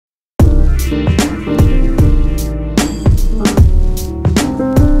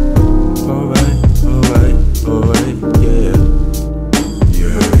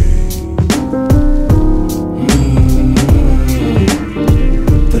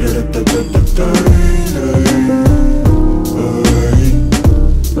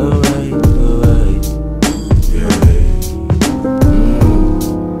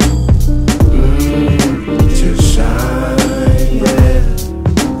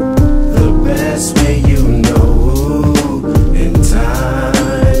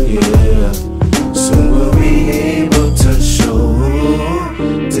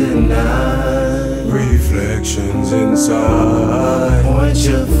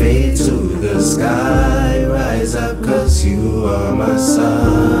fate to the sky. Rise up, cause you are my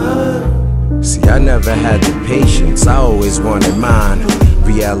sun. See, I never had the patience, I always wanted mine.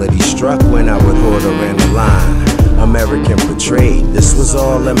 Reality struck when I would hold her in the line. American portrayed, this was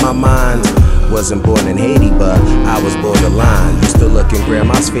all in my mind. Wasn't born in Haiti, but I was borderline. Used to look in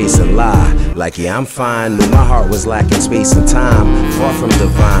grandma's face and lie, like yeah, I'm fine. Knew my heart was lacking space and time, far from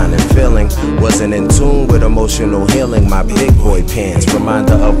divine. And feeling wasn't in tune with emotional healing. My big boy pants,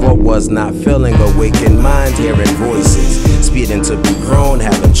 reminder of what was not feeling. Awakened mind, hearing voices, speeding to be grown,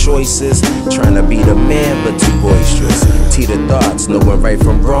 having choices. Trying to be the man, but too boisterous. Teeter thoughts, knowing right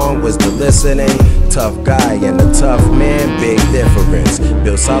from wrong was the listening. Tough guy and a tough man, big difference.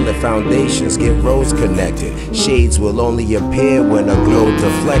 Build solid foundations, get roads connected. Shades will only appear when a glow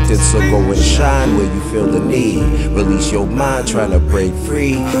deflected. So go and shine where you feel the need. Release your mind, trying to break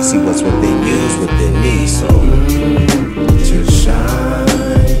free. See what's within you's within me. So just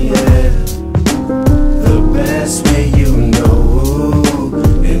shine, yeah. The best way you know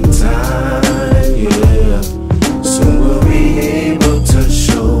in time, yeah. Soon we'll be able to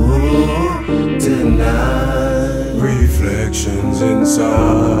show. Reflections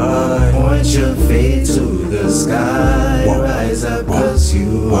inside. Point your fate to the sky. Rise up, cause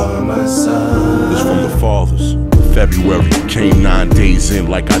you are my sun. It's from the fathers. February came 9 days in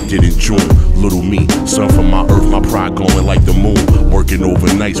like I did in June. Little me, sun from my earth, my pride glowing like the moon. Working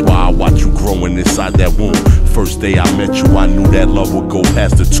overnights while I watch you growing inside that womb. First day I met you, I knew that love would go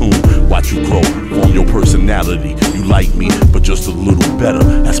past the tomb. Watch you grow, form your personality. You like me, but just a little better.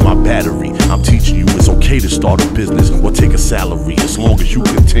 That's my battery. I'm teaching you it's okay to start a business or take a salary, as long as you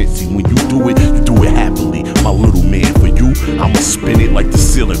content. See, when you do it happily. My little man, for you, I'ma spin it like the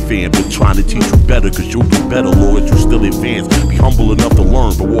ceiling fan. Been trying to teach you better, cause you'll do better, Lord, you still advance. Be humble enough to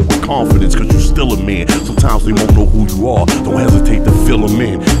learn, but walk with confidence, cause you still a man. Sometimes they won't know who you are, don't hesitate to fill them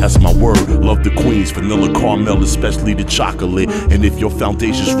in. That's my word, love the queens, vanilla caramel, especially the chocolate. And if your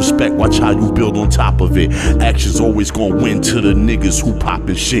foundation's respect, watch how you build on top of it. Action's always gonna win to the niggas who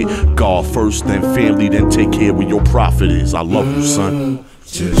poppin' shit. God first, then family, then take care where your profit is. I love you, son.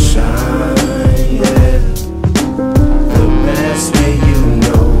 Just shine, yeah. The best way you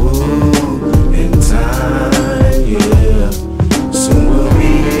know in time, yeah. Soon we'll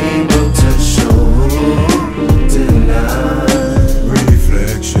be able to show tonight.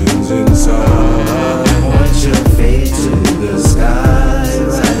 Reflections inside. Point your fate to the sky.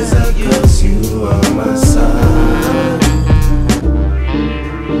 Rise up, cause you are my sun.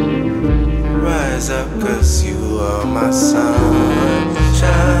 Rise up, cause you are my sun.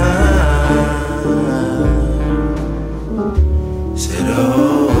 Said,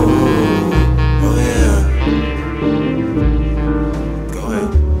 oh yeah.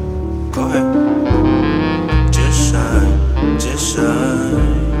 Go ahead. Just shine,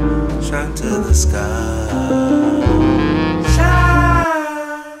 shine to the sky.